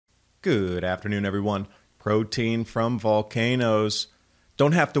Good afternoon, everyone. Protein from volcanoes.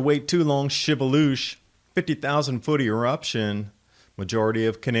 Don't have to wait too long, shivaloosh. 50,000-foot eruption. Majority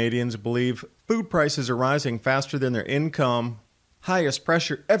of Canadians believe food prices are rising faster than their income. Highest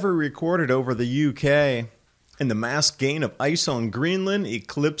pressure ever recorded over the UK. And the mass gain of ice on Greenland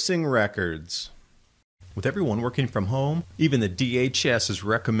eclipsing records. With everyone working from home, even the DHS is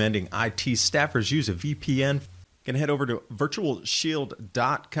recommending IT staffers use a VPN. You can head over to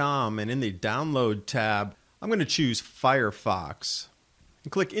virtualshield.com, and in the download tab, I'm going to choose Firefox.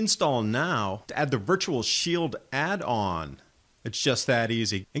 And click Install Now to add the Virtual Shield add-on. It's just that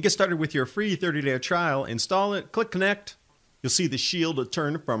easy. And get started with your free 30-day trial. Install it, click Connect. You'll see the shield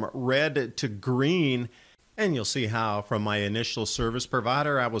turn from red to green. And you'll see how, from my initial service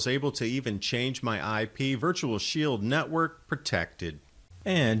provider, I was able to even change my IP. Virtual Shield Network protected.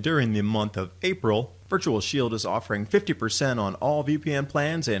 And during the month of April, Virtual Shield is offering 50% on all VPN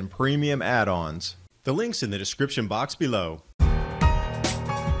plans and premium add-ons. The link's in the description box below.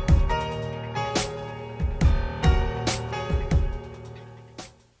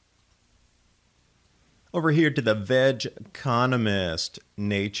 Over here to the Veg Economist,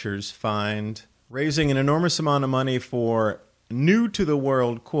 Nature's Find, raising an enormous amount of money for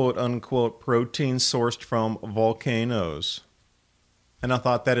new-to-the-world, quote-unquote, protein sourced from volcanoes. And I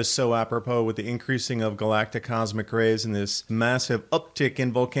thought that is so apropos with the increasing of galactic cosmic rays and this massive uptick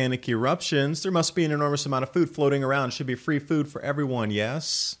in volcanic eruptions. There must be an enormous amount of food floating around. It should be free food for everyone,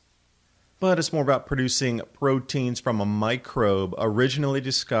 yes? But it's more about producing proteins from a microbe originally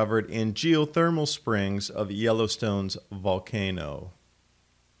discovered in geothermal springs of Yellowstone's volcano.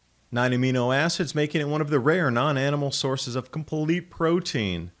 9 amino acids, making it one of the rare non-animal sources of complete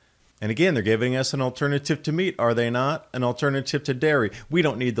protein. And again, they're giving us an alternative to meat, are they not? An alternative to dairy. We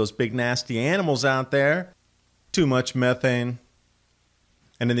don't need those big nasty animals out there. Too much methane.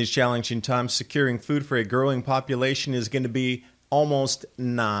 And in these challenging times, securing food for a growing population is going to be almost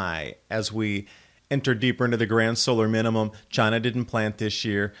nigh as we enter deeper into the Grand Solar Minimum. China didn't plant this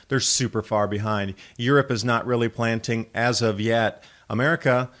year. They're super far behind. Europe is not really planting as of yet.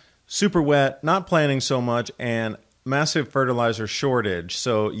 America, super wet, not planting so much, and massive fertilizer shortage.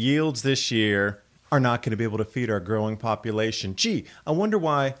 So yields this year are not going to be able to feed our growing population. Gee, I wonder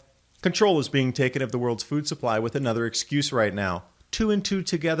why control is being taken of the world's food supply with another excuse right now. 2 and 2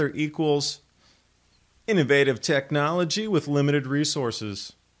 together equals innovative technology with limited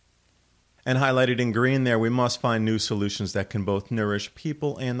resources. And highlighted in green there, we must find new solutions that can both nourish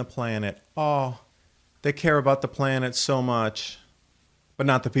people and the planet. Oh, they care about the planet so much. But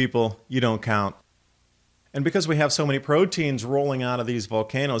not the people. You don't count. And because we have so many proteins rolling out of these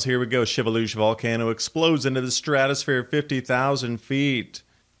volcanoes, here we go. Shivaloosh volcano explodes into the stratosphere 50,000 feet.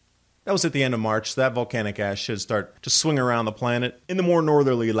 That was at the end of March. So that volcanic ash should start to swing around the planet in the more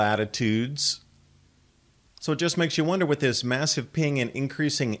northerly latitudes. So it just makes you wonder, with this massive ping and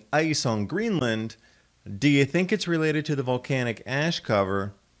increasing ice on Greenland, do you think it's related to the volcanic ash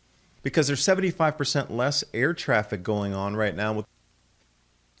cover? Because there's 75% less air traffic going on right now.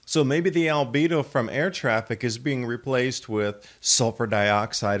 So maybe the albedo from air traffic is being replaced with sulfur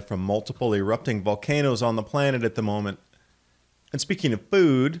dioxide from multiple erupting volcanoes on the planet at the moment. And speaking of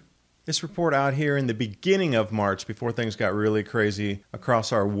food, this report out here in the beginning of March, before things got really crazy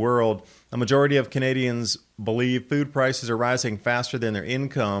across our world, a majority of Canadians believe food prices are rising faster than their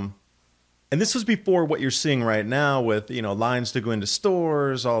income. And this was before what you're seeing right now with, lines to go into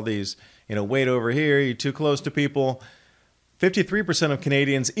stores, all these, wait over here, you're too close to people. 53% of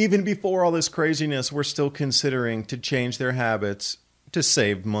Canadians, even before all this craziness, were still considering to change their habits to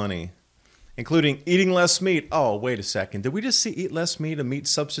save money, including eating less meat. Oh, wait a second. Did we just see eat less meat, a meat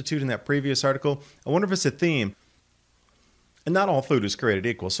substitute in that previous article? I wonder if it's a theme. And not all food is created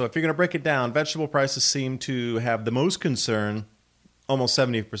equal. So if you're going to break it down, vegetable prices seem to have the most concern, almost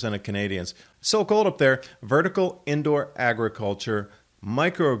 70% of Canadians. So cold up there. Vertical indoor agriculture,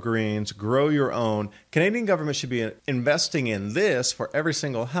 microgreens, grow your own. Canadian government should be investing in this for every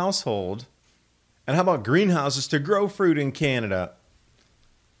single household. And how about greenhouses to grow fruit in Canada?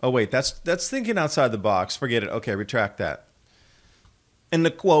 Oh wait, that's thinking outside the box. Forget it. Okay, retract that. And the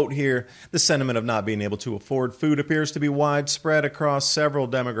quote here, the sentiment of not being able to afford food appears to be widespread across several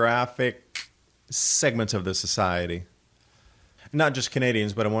demographic segments of the society. Not just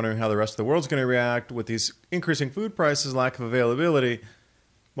Canadians, but I'm wondering how the rest of the world's going to react with these increasing food prices, lack of availability,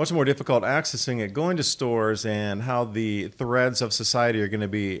 much more difficult accessing it, going to stores, and how the threads of society are going to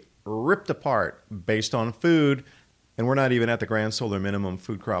be ripped apart based on food. And we're not even at the Grand Solar Minimum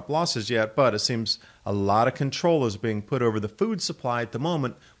food crop losses yet, but it seems a lot of control is being put over the food supply at the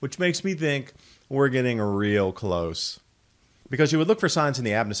moment, which makes me think we're getting real close. because you would look for signs in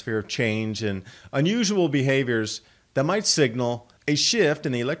the atmosphere of change and unusual behaviors that might signal a shift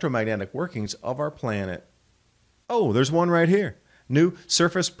in the electromagnetic workings of our planet. Oh, there's one right here. New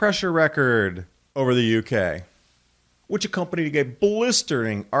surface pressure record over the UK, which accompanied a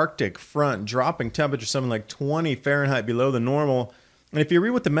blistering Arctic front, dropping temperature something like 20 Fahrenheit below the normal. And if you read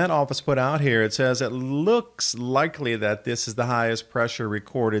what the Met Office put out here, it says it looks likely that this is the highest pressure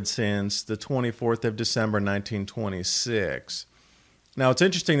recorded since the 24th of December, 1926. Now, it's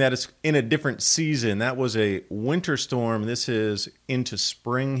interesting that it's in a different season. That was a winter storm. This is into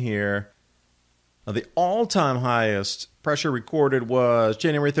spring here. Now, the all-time highest pressure recorded was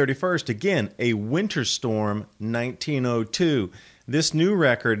January 31st. Again, a winter storm, 1902. This new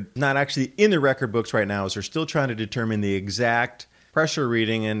record, not actually in the record books right now, as they're still trying to determine the exact pressure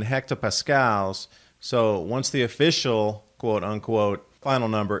reading in hectopascals. So once the official, quote-unquote, final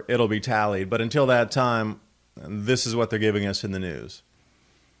number, it'll be tallied. But until that time, this is what they're giving us in the news.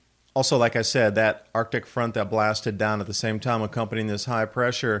 Also, like I said, that Arctic front that blasted down at the same time accompanying this high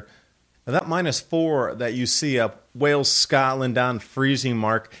pressure, now that -4 that you see up Wales, Scotland, down freezing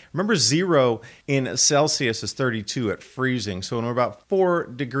mark. Remember, 0 in Celsius is 32 at freezing. So when we're about 4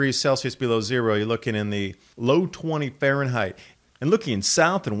 degrees Celsius below 0, you're looking in the low 20 Fahrenheit. And looking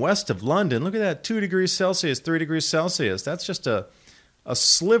south and west of London, look at that, 2 degrees Celsius, 3 degrees Celsius. That's just a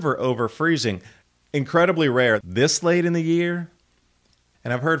sliver over freezing. Incredibly rare this late in the year.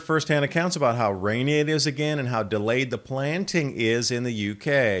 And I've heard firsthand accounts about how rainy it is again and how delayed the planting is in the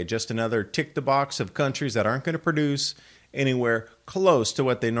UK. Just another tick the box of countries that aren't going to produce anywhere close to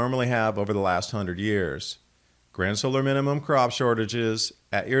what they normally have over the last 100 years. Grand Solar Minimum crop shortages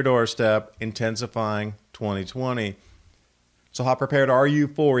at your doorstep, intensifying 2020. So how prepared are you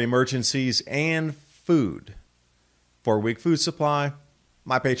for emergencies and food? 4-week food supply,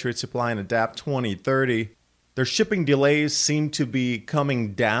 My Patriot Supply and Adapt 2030. Their shipping delays seem to be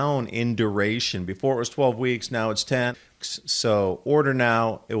coming down in duration. Before it was 12 weeks, now it's 10. So order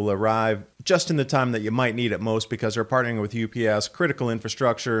now. It will arrive just in the time that you might need it most because they're partnering with UPS, critical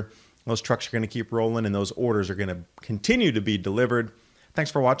infrastructure. Those trucks are going to keep rolling and those orders are going to continue to be delivered. Thanks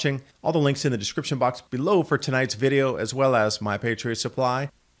for watching. All the links in the description box below for tonight's video as well as My Patriot Supply.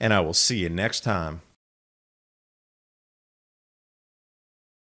 And I will see you next time.